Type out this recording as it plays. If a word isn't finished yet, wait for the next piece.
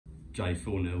Jay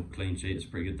 4-0 clean sheet. It's a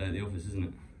pretty good day at the office, isn't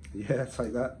it? Yeah,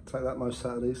 take that most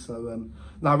Saturdays. So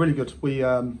no, really good.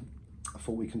 I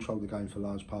thought we controlled the game for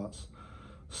large parts.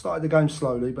 Started the game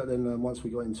slowly, but then once we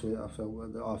got into it, I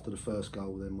felt that after the first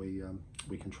goal, then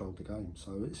we controlled the game.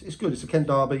 So it's good. It's a Kent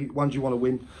derby, ones you want to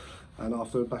win, and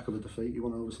after the back of a defeat, you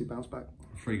want to obviously bounce back.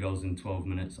 3 goals in 12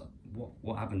 minutes.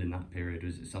 What happened in that period?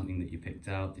 Was it something that you picked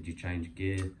out? Did you change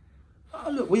gear?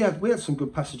 Look, we had some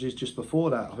good passages just before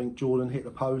that. I think Jordan hit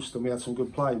the post, and we had some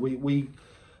good play. We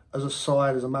as a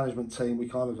side, as a management team, we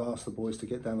kind of asked the boys to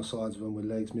get down the sides of them with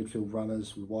legs, midfield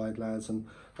runners, with wide lads, and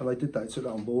they did that. They took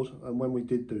that on board, and when we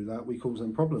did do that, we caused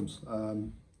them problems.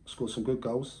 Scored some good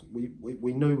goals. We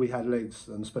knew we had legs,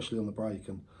 and especially on the break.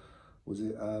 And was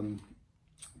it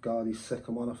Gardy's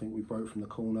second one? I think we broke from the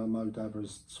corner. Mo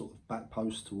Davra's sort of back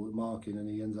post toward marking, and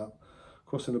he ends up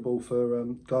crossing the ball for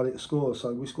Gardy to score.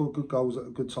 So we scored good goals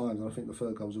at good times, and I think the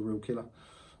third goal was a real killer.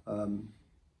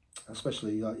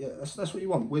 Especially, yeah, that's what you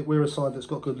want. We're a side that's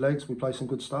got good legs. We play some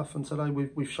good stuff, and today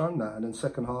we've shown that. And then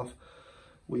second half,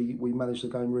 we managed the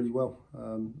game really well.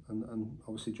 And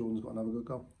obviously Jordan's got another good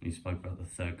goal. You spoke about the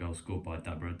third goal scored by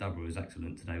Dabra. Dabra was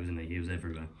excellent today, wasn't he? He was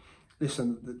everywhere.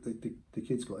 Listen, the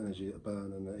kid's got energy at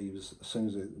burn, and he was, as soon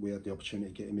as we had the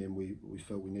opportunity to get him in, we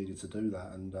felt we needed to do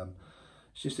that. And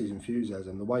it's just his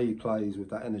enthusiasm, the way he plays with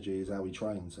that energy is how he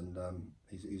trains, and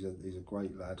he's a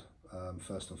great lad.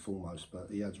 First and foremost, but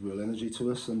he adds real energy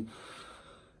to us, and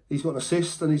he's got an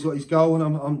assist and he's got his goal,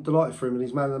 and I'm delighted for him, and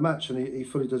he's man of the match, and he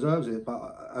fully deserves it.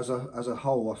 But as a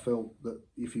whole, I felt that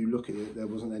if you look at it, there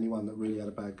wasn't anyone that really had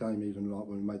a bad game. Even like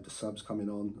when we made the subs coming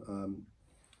on,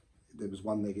 there was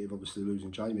one negative, obviously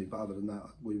losing Jamie, but other than that,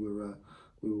 we were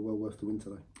well worth the win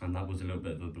today. And that was a little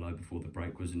bit of a blow before the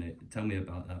break, wasn't it? Tell me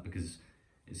about that, because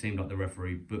it seemed like the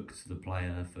referee booked the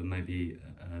player for maybe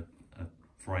a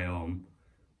fray arm.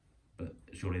 But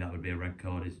surely that would be a red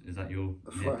card. Is that your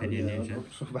opinion? Yeah, I'm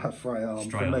talking about fray arm.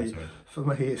 For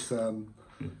me,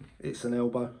 it's an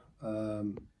elbow.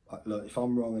 Look, if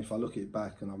I'm wrong, if I look at it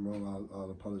back and I'm wrong, I'll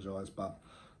apologise. But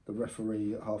the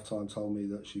referee at half time told me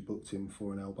that she booked him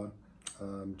for an elbow.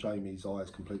 Jamie's eyes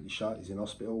completely shut. He's in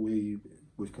hospital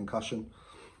with concussion.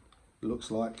 Looks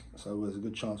like, so there's a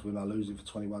good chance we're going to lose him for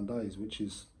 21 days, which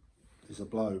is a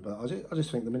blow. But I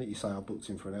just think the minute you say I booked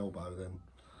him for an elbow, then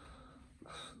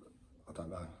I don't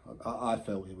know. I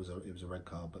felt it was a red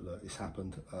card, but look, it's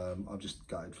happened. I'm just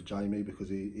gutted for Jamie because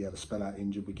he had a spell out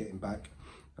injured. We get him back,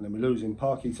 and then we lose him.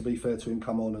 Parky, to be fair to him,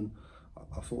 come on, and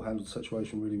I thought handled the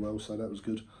situation really well, so that was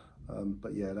good.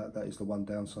 But yeah, that is the one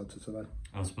downside to today.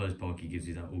 I suppose Parky gives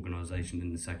you that organisation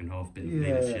in the second half, bit of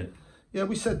leadership. Yeah,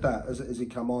 we said that as he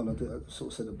come on. I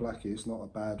sort of said to Blackie, it's not a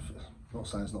bad. I'm not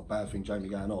saying it's not a bad thing, Jamie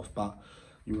going off, but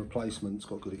your replacement's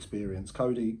got good experience.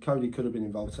 Cody could have been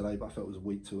involved today, but I felt it was a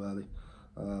week too early.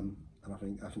 And I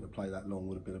think having to play that long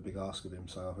would have been a big ask of him.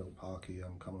 So I felt Parky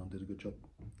coming on did a good job.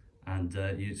 And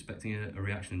you expecting a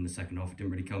reaction in the second half? It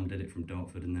didn't really come, did it, from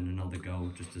Dartford, and then another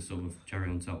goal just to sort of cherry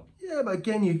on top? Yeah, but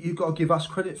again, you've got to give us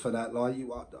credit for that. Like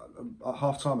at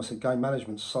half time, I said game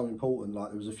management's so important. Like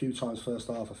there was a few times first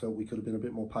half I felt we could have been a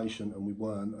bit more patient, and we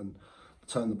weren't, and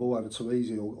turned the ball over too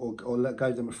easy, or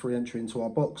gave them a free entry into our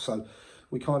box. So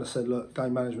we kind of said, look,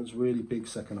 game management's really big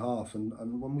second half, and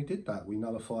when we did that, we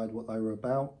nullified what they were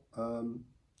about.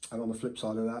 And on the flip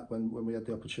side of that, when we had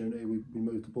the opportunity, we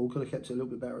moved the ball. Could have kept it a little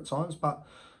bit better at times, but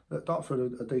Dartford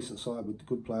are a decent side with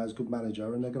good players, good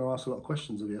manager, and they're going to ask a lot of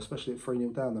questions of you, especially at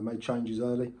 3-0 down. They made changes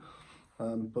early,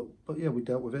 but yeah, we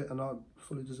dealt with it, and I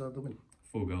fully deserved the win.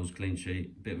 4 goals, clean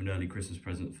sheet, bit of an early Christmas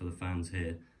present for the fans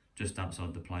here, just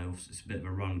outside the playoffs. It's a bit of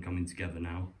a run coming together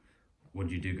now. What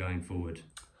do you do going forward?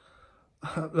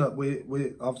 Look,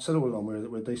 I've said all along,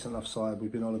 we're a decent enough side.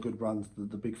 We've been on a good run.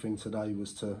 The big thing today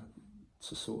was to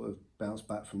sort of bounce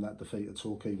back from that defeat at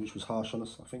Torquay, which was harsh on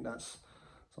us. I think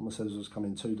someone said us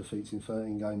coming 2 defeats in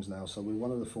 13 games now, so we're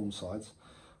one of the form sides.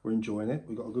 We're enjoying it.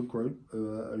 We've got a good group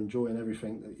who are enjoying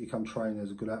everything. You come train, there's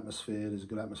a good atmosphere. There's a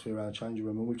good atmosphere around the changing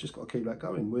room, and we've just got to keep that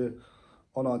going. We're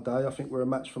on our day. I think we're a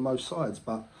match for most sides,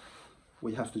 but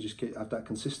we have to just have that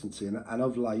consistency, and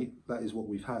of late, that is what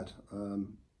we've had.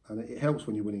 And it helps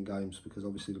when you're winning games, because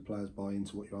obviously the players buy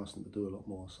into what you're asking them to do a lot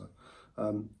more. So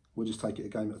we'll just take it a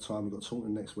game at a time. We've got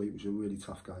Taunton next week, which is a really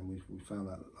tough game. We found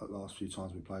that the last few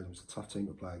times we played them. It's a tough team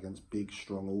to play against, big,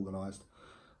 strong, organised,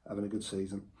 having a good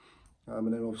season.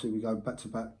 And then obviously we go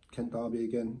back-to-back Kent derby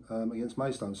again against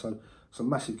Maidstone. So some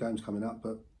massive games coming up,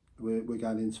 but we're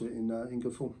going into it in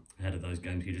good form. Ahead of those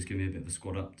games, can you just give me a bit of a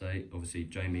squad update? Obviously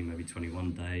Jamie, maybe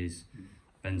 21 days.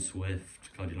 Ben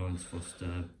Swift, Cody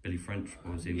Lyons-Foster, Billy French,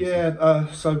 what was he missing? Yeah,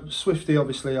 so Swifty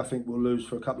obviously I think we'll lose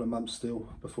for a couple of months still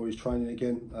before he's training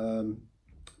again.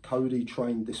 Cody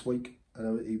trained this week.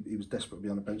 He was desperate to be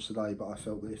on the bench today, but I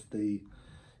felt that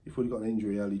if we'd got an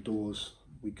injury early doors,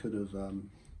 we could have.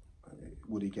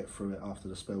 Would he get through it after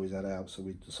the spell he's had out? So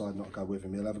we decided not to go with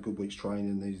him. He'll have a good week's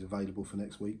training. He's available for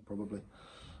next week probably,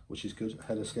 which is good,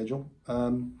 ahead of schedule.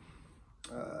 And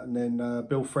then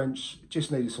Bill French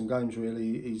just needed some games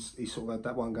really. He's sort of had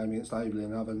that one game against Aveley,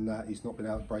 and other than that, he's not been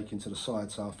able to break into the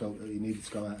side. So I felt that he needed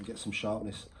to go out and get some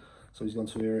sharpness. So he's gone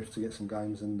to Erith to get some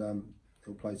games, and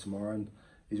he'll play tomorrow. And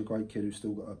he's a great kid who's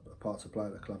still got a part to play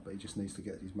at the club, but he just needs to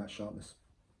get his match sharpness.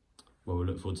 Well, we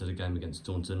look forward to the game against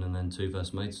Taunton and then 2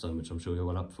 versus Maidstone, which I'm sure you're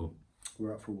well up for.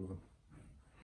 We're up for all of them.